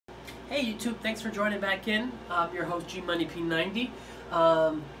Hey YouTube, thanks for joining back in. I'm your host G-Money P90.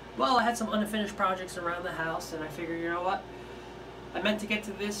 Well, I had some unfinished projects around the house and I figured, you know what? I meant to get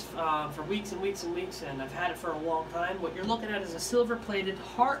to this for weeks and weeks and weeks, and I've had it for a long time. What you're looking at is a silver-plated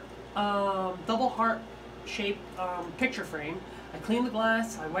heart, double heart shaped picture frame. I cleaned the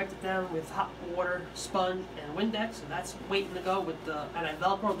glass, I wiped it down with hot water, sponge, and Windex, so that's waiting to go with the, and I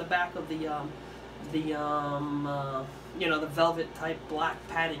velcroed the back of the the velvet type black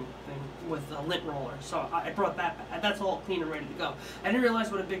padding thing with a lint roller. So I brought that back. That's all clean and ready to go. I didn't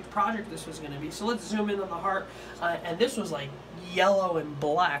realize what a big project this was going to be. So let's zoom in on the heart. And this was like yellow and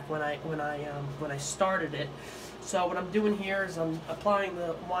black when I started it. So what I'm doing here is I'm applying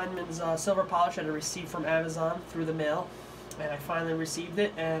the Weinmann's silver polish that I received from Amazon through the mail. And I finally received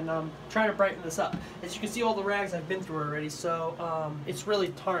it, and I'm trying to brighten this up. As you can see, all the rags I've been through already, so it's really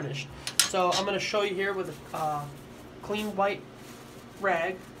tarnished. So I'm going to show you here with a clean white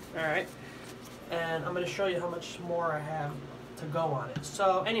rag, alright, and I'm going to show you how much more I have to go on it.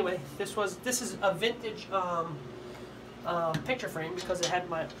 So anyway, this is a vintage picture frame because it had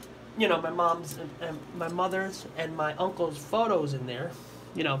my mom's and my mother's and my uncle's photos in there,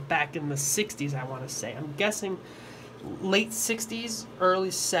 back in the 60s, I want to say. I'm guessing late 60s, early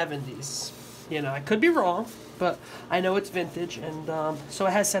 70s. I could be wrong, but I know it's vintage, and so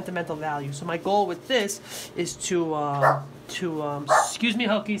it has sentimental value. So my goal with this is to excuse me,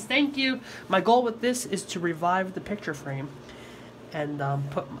 Hokies, thank you. My goal with this is to revive the picture frame and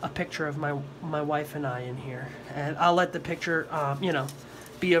put a picture of my wife and I in here, and I'll let the picture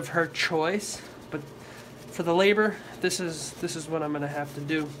be of her choice. But for the labor, this is what I'm gonna have to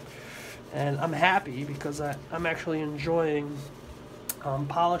do. And I'm happy because I'm actually enjoying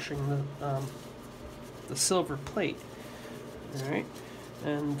polishing the silver plate. All right,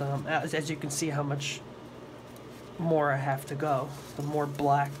 and as you can see how much more I have to go. The more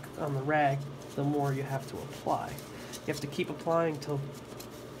black on the rag, the more you have to apply. You have to keep applying till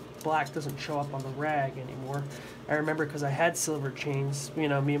black doesn't show up on the rag anymore. I remember because I had silver chains. Me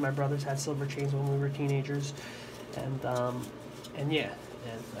and my brothers had silver chains when we were teenagers, and yeah.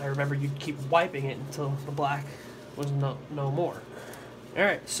 And I remember you'd keep wiping it until the black was no more.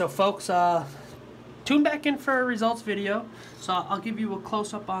 Alright, so folks, tune back in for a results video. So I'll give you a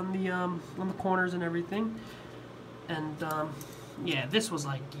close-up on the corners and everything. And yeah, this was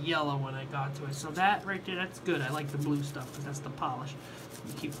like yellow when I got to it. So that right there, that's good. I like the blue stuff because that's the polish.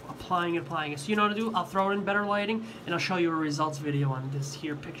 You keep applying and applying it. So you know what to do? I'll throw it in better lighting, and I'll show you a results video on this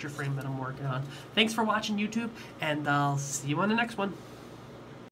here picture frame that I'm working on. Thanks for watching, YouTube, and I'll see you on the next one.